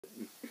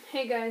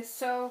Hey guys,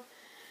 so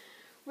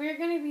we're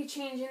going to be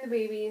changing the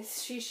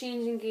babies. She's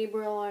changing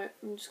Gabriel.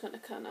 I'm just going to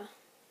kind of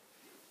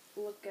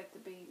look at the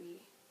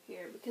baby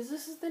here because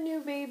this is the new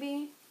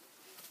baby.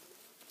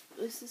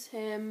 This is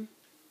him.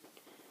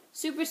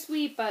 Super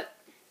sweet, but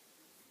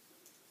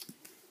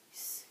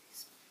he's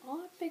a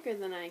lot bigger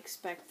than I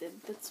expected,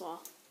 that's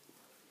all.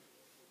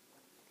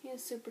 He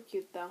is super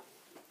cute though.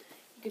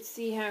 You can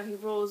see how he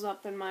rolls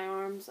up in my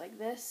arms like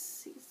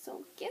this. He's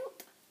so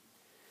cute.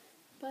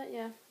 But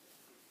yeah.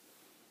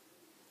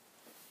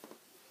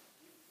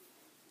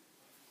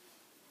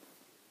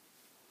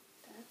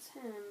 That's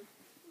him.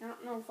 I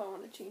don't know if I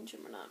want to change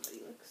him or not, but he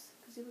looks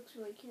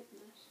really cute in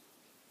this.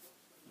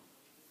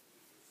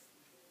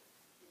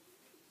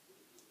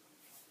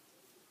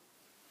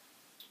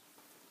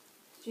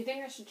 Do you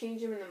think I should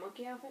change him in the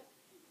monkey outfit?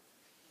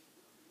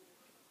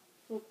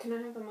 Well, can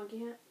I have the monkey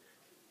hat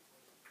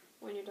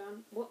when you're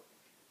done? What?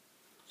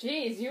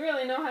 Jeez, you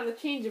really know how to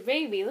change a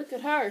baby. Look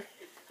at her.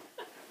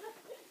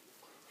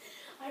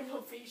 I have no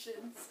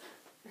patience.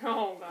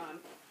 Oh, God.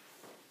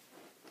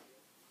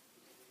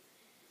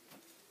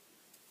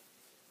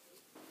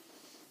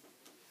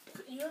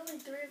 You have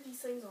like 3 of these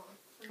things on.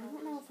 I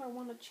don't know if I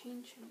want to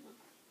change him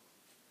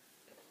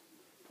though.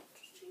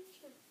 Just change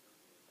it.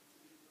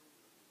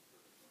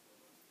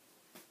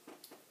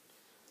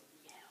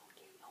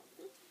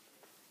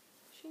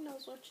 She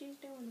knows what she's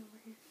doing over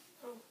here.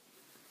 Oh.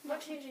 I'm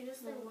not changing this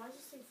thing. Why is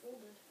this thing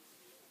folded?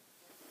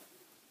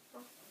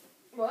 Oh.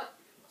 What?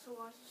 So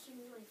why is this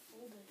thing like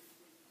folded?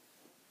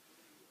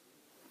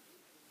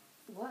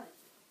 What?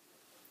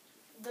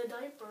 The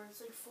diaper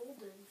is like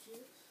folded. See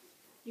this?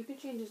 You can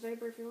change his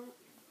diaper if you want.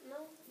 No.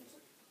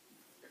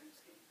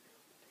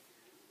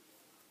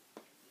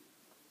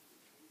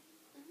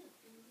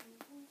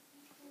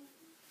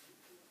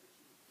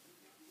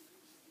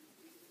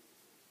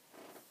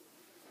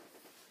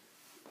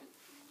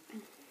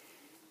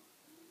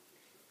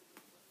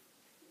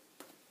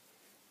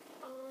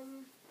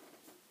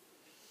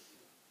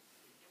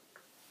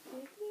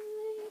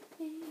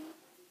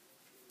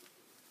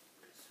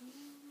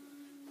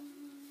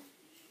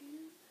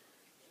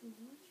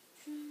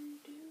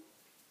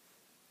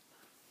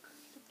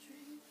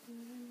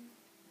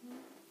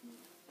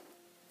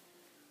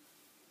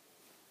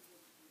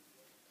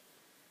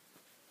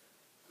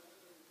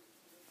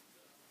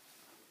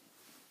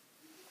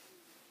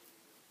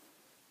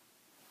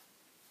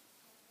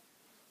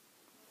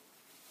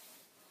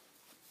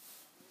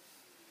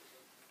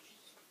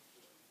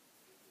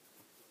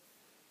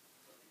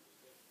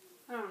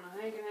 I don't know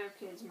how you can have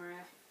kids,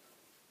 Maria.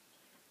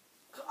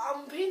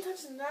 I'm paying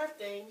attention to that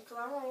thing because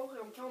I don't look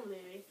like I'm killing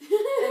baby.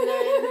 And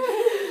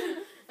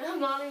then and I'm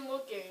not even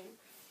looking.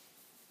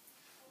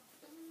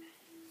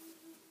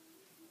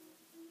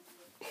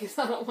 Because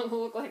I don't want to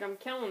look like I'm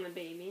killing the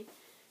baby.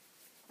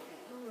 I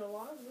don't know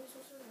why. I'm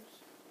so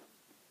serious.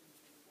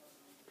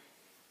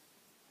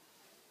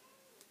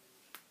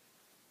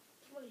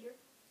 Somebody here?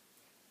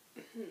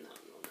 No,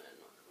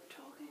 we're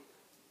talking.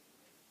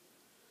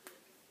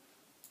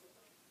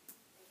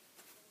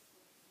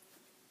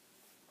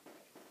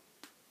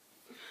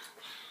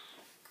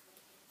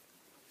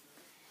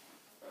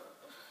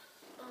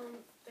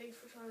 Thanks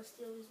for trying to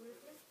steal these away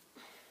from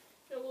me.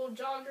 Your little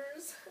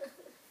joggers.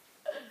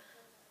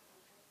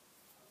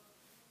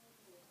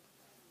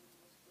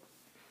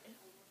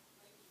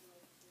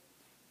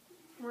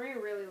 Maria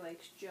really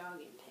likes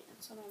jogging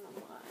pants. I don't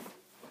know why.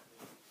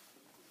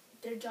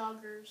 They're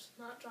joggers,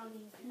 not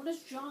jogging pants. What does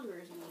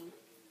joggers mean?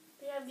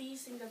 They have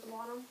these things at the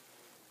bottom.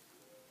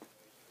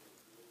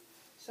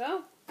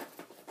 So?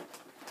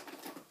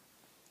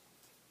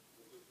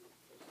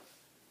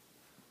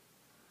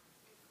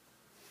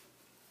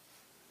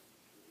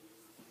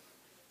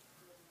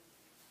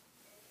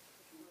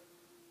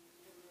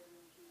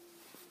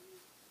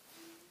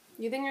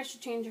 You think I should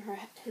change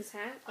his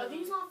hat? Are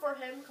these not for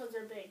him because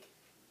they're big?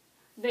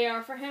 They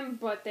are for him,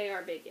 but they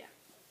are big, yeah.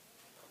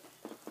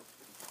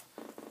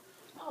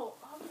 Oh,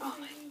 my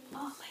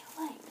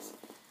legs.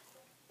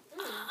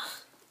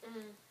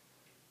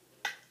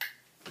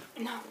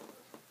 No.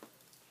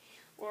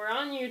 We're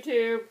on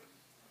YouTube.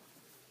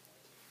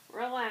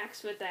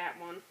 Relax with that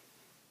one.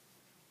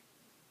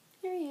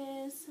 Here he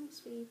is. So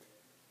sweet.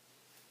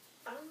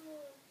 I don't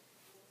know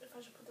if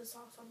I should put the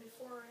socks on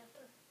before or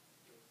after.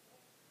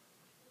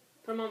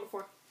 Put them on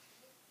before.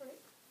 Right.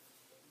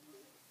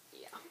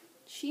 Yeah.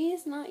 She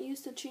is not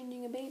used to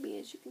changing a baby,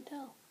 as you can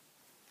tell.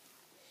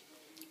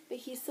 But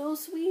he's so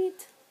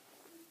sweet.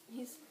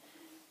 He's...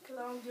 Because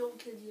I don't deal with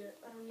kids yet.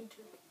 I don't need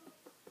to.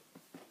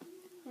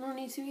 I don't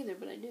need to either,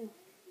 but I do.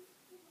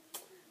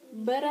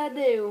 But I do.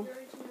 You're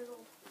 18 years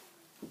old.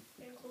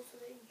 Getting close to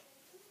the age.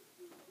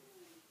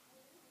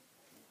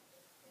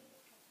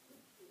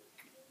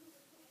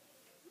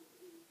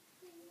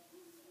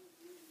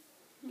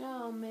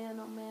 Oh, man,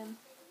 oh, man.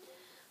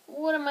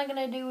 What am I going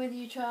to do with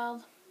you,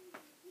 child?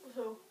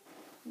 Who?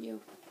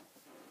 You.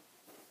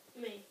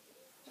 Me.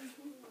 Why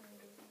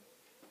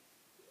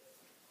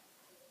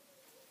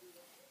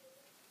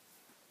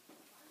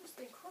is this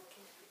thing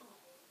crooked? Oh,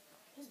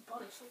 his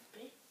butt is so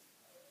big.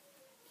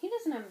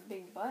 doesn't have a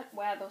big butt.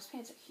 Wow, those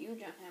pants are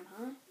huge on him,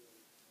 huh?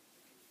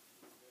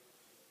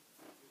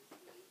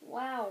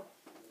 Wow.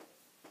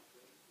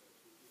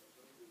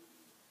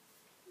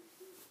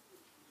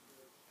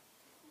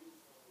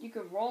 You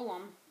could roll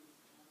them.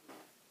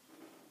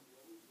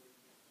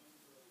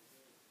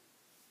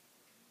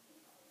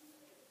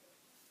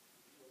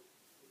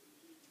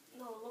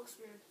 No, it looks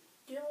weird.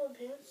 Do you have one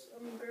pants? I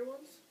mean, gray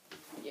ones?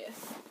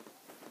 Yes.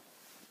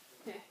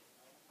 Yeah.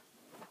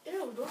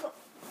 Ew,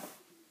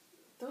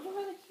 Those are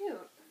really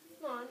cute.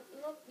 No,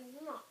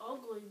 they're not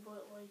ugly,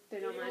 but like They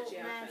don't match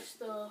your outfit. match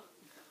the.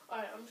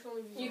 Alright, I'm just gonna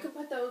leave these. You could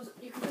put those.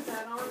 You could put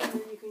that on, and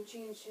then you can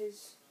change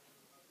his.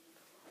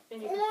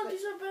 And you can Oh, put,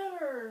 these are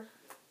better.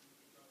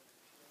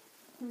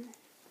 Hmm.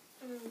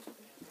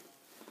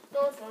 No,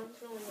 it's fine.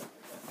 It's really not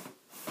like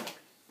that.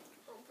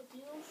 I'll put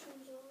these little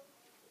shoes on.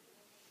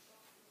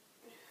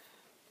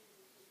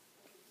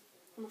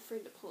 I'm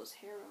afraid to pull his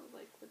hair out,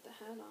 like with the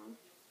hat on.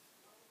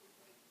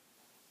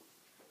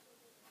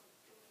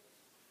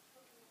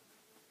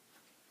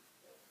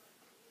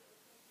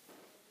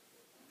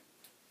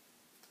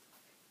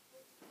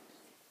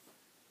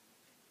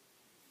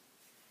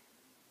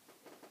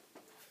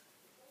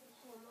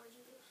 Oh my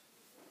Jesus.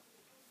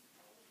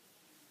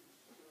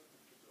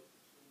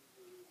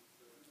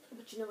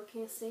 But you know what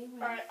can't say,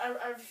 right?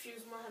 Alright, I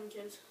refuse. I'm not having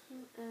kids.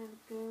 Girl,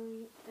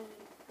 girl.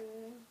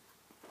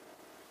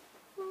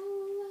 All I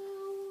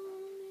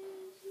want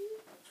is you.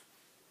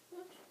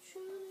 What you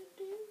trying to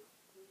do?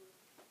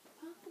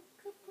 Pop a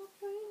couple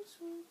friends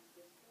with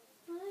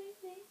my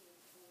baby.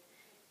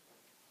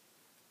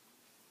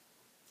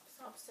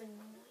 Stop singing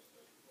that.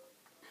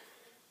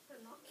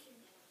 They're not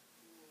cute.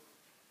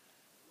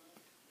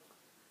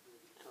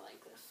 I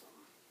like this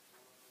song.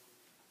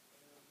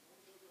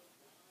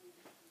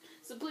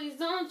 So please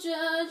don't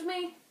judge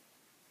me,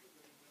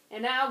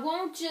 and I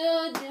won't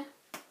judge you.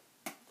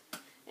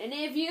 And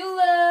if you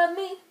love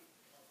me,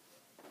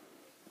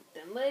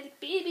 then let it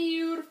be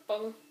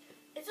beautiful.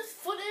 Is this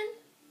foot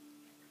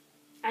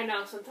in? I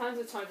know, sometimes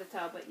it's hard to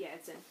tell, but yeah,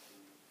 it's in.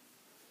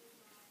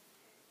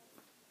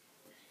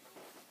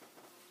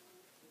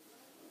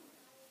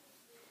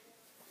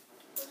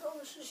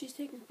 Oh shit. She's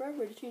taking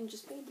forever to change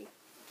this baby.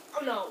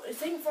 Oh no, it's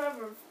taking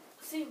forever.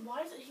 See,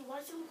 why does he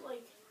look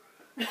like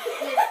he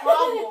has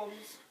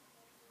problems?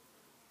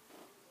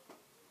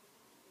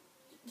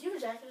 Do you have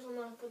a jacket or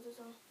something? I'll put this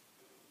on.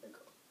 Like,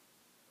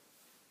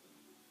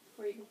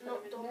 Or you can put no,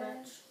 them in don't bed.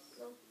 match.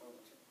 No,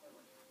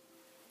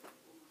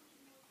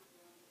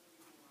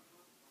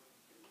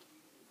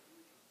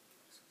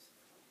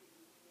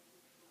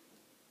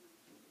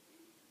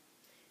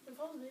 if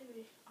I was a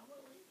baby, I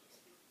wouldn't like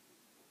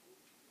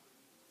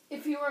these.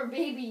 If you were a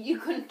baby, you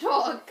couldn't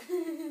talk.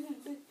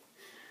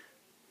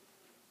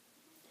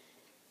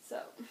 So,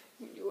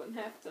 you wouldn't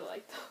have to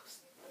like those.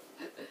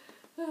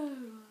 Oh,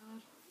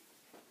 God.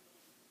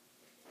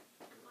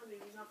 My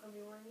baby's not gonna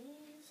be wearing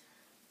these.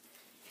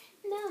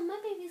 No, my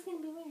baby's gonna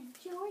be wearing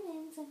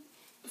Jordans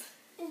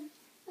and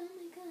oh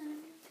my God.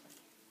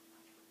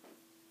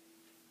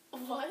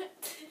 What?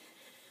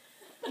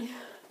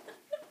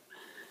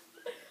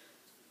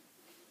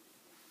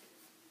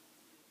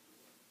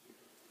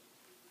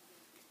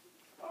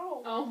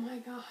 Oh. Oh my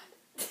God.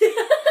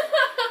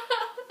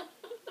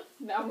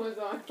 That was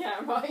on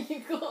camera.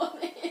 You called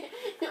it.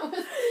 It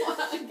was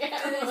on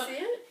camera. Did they see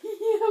it?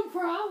 Yeah,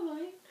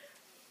 probably.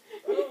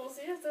 Oh, we'll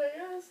see after, I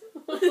guess.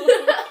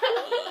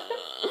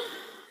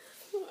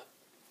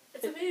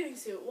 It's a bathing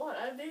suit. What? I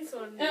have bathing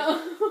suit on.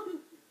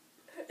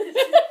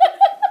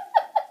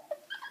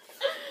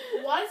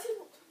 Why is he...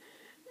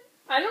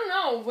 I don't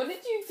know. What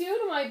did you do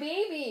to my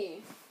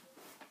baby?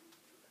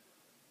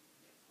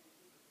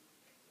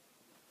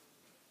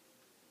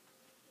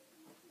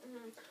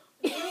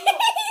 He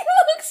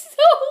looks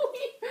so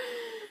weird.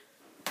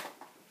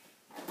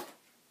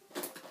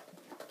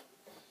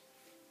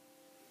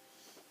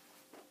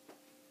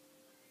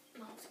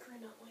 No, it's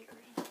green, not light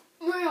green.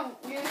 Well,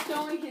 you're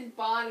showing his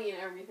body and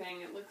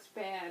everything. It looks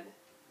bad.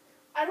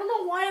 I don't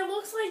know why it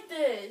looks like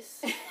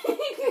this.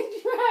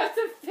 You have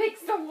to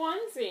fix the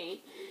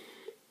onesie.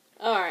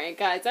 All right,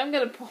 guys. I'm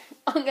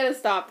gonna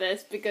stop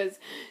this because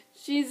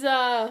she's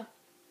I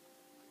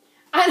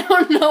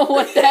don't know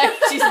what the heck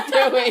she's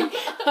doing.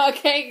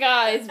 Okay,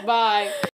 guys. Bye.